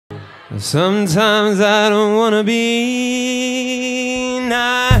Sometimes I don't wanna be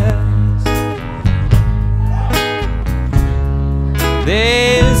nice.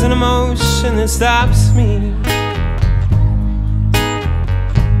 There's an emotion that stops me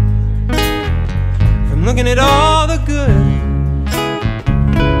from looking at all the good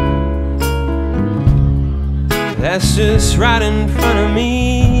that's just right in front of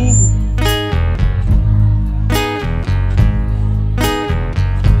me.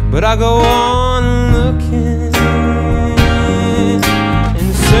 But I go on looking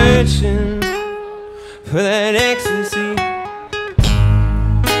and searching for that ecstasy.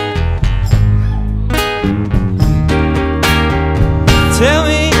 Tell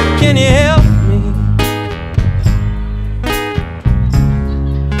me, can you help me?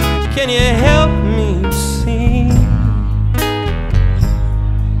 Can you help me see?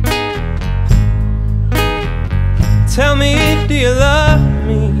 Tell me, do you love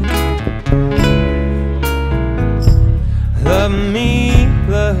me? Love me,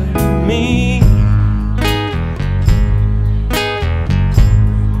 love me.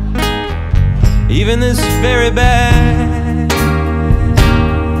 Even this very bad,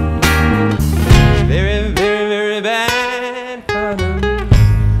 very, very, very bad part of me.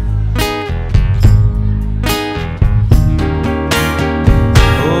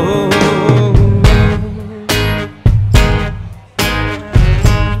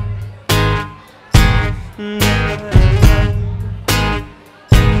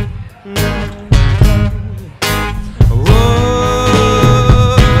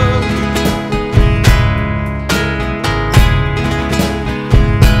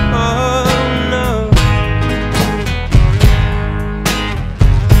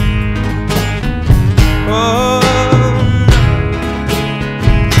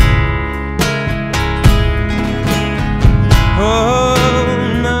 Oh,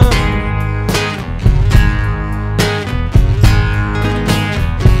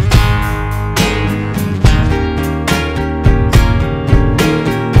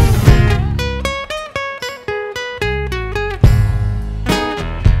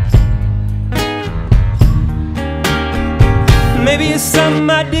 maybe it's something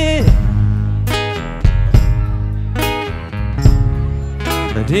I did,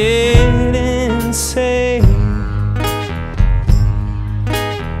 I didn't say.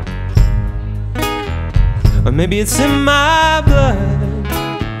 Or maybe it's in my blood,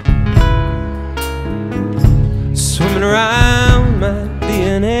 swimming around my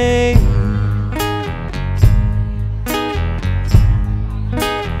DNA.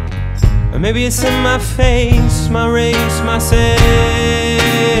 Or maybe it's in my face, my race, my sex,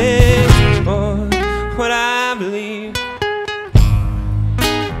 or what I believe.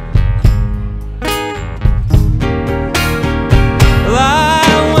 Well,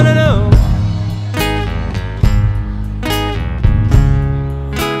 I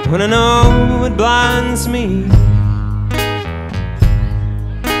wanna know what blinds me.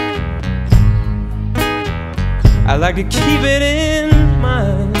 I like to keep it in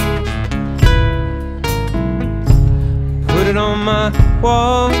mind, put it on my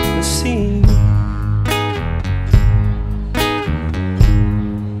wall to see.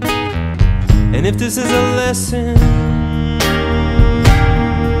 And if this is a lesson,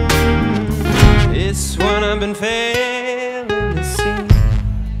 it's one I've been failing to see.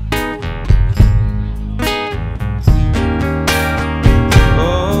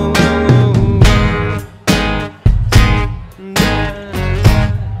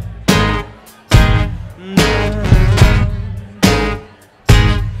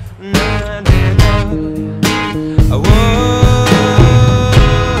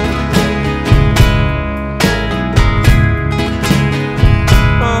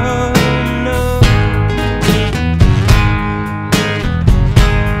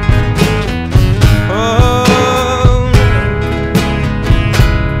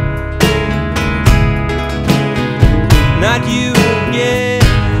 Not you again.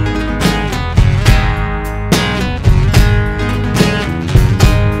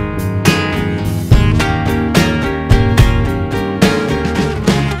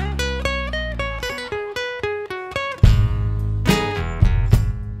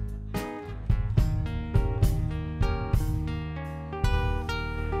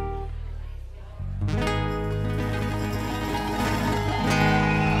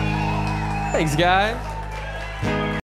 Thanks, guys.